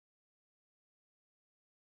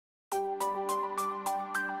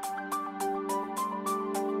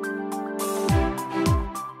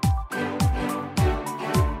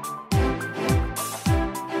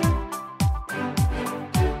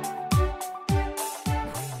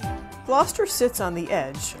Gloucester sits on the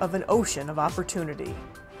edge of an ocean of opportunity.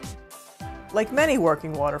 Like many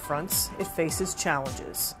working waterfronts, it faces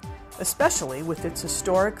challenges, especially with its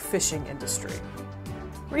historic fishing industry.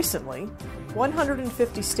 Recently,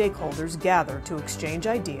 150 stakeholders gathered to exchange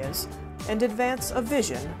ideas and advance a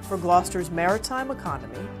vision for Gloucester's maritime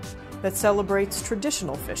economy that celebrates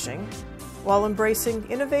traditional fishing while embracing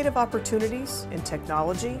innovative opportunities in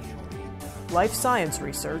technology, life science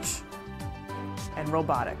research, and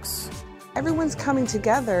robotics. Everyone's coming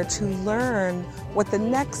together to learn what the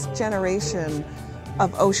next generation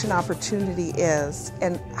of ocean opportunity is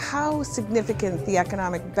and how significant the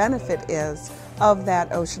economic benefit is of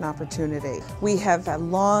that ocean opportunity. We have a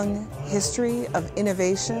long history of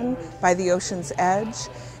innovation by the ocean's edge,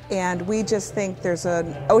 and we just think there's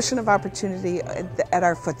an ocean of opportunity at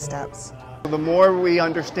our footsteps. The more we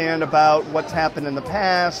understand about what's happened in the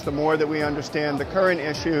past, the more that we understand the current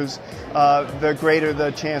issues, the greater the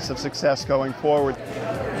chance of success going forward.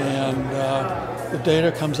 And the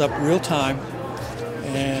data comes up real time,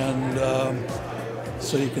 and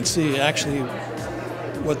so you can see actually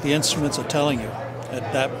what the instruments are telling you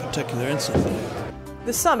at that particular instant.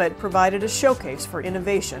 The summit provided a showcase for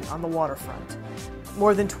innovation on the waterfront.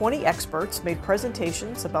 More than 20 experts made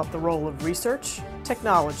presentations about the role of research,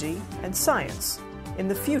 technology, and science in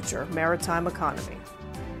the future maritime economy.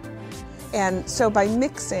 And so by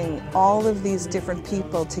mixing all of these different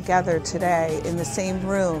people together today in the same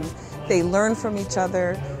room, they learn from each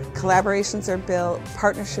other, collaborations are built,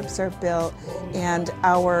 partnerships are built, and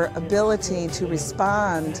our ability to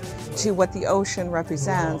respond to what the ocean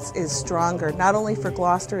represents is stronger, not only for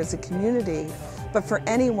Gloucester as a community, but for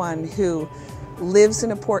anyone who lives in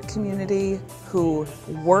a port community, who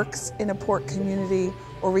works in a port community,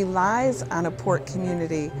 or relies on a port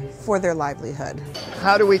community for their livelihood.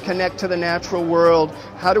 How do we connect to the natural world?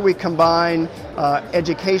 How do we combine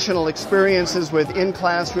educational experiences with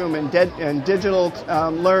in-classroom and digital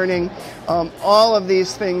learning? All of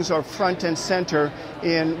these things are front and center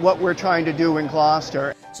in what we're trying to do in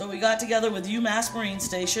Gloucester. So we got together with UMass Marine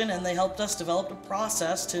Station, and they helped us develop a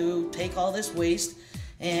process to take all this waste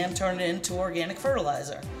and turn it into organic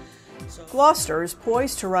fertilizer. Gloucester is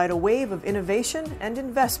poised to ride a wave of innovation and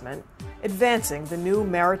investment, advancing the new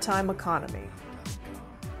maritime economy.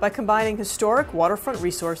 By combining historic waterfront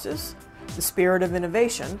resources, the spirit of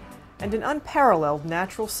innovation, and an unparalleled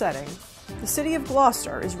natural setting, the city of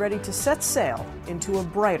Gloucester is ready to set sail into a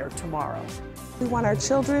brighter tomorrow. We want our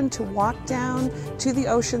children to walk down to the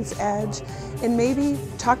ocean's edge and maybe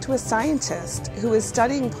talk to a scientist who is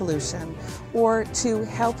studying pollution, or to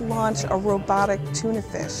help launch a robotic tuna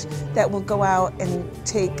fish that will go out and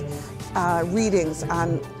take readings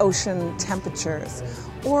on ocean temperatures.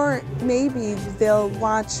 Or maybe they'll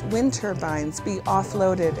watch wind turbines be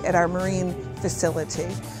offloaded at our marine facility.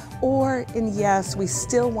 And yes, we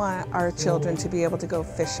still want our children to be able to go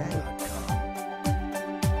fishing.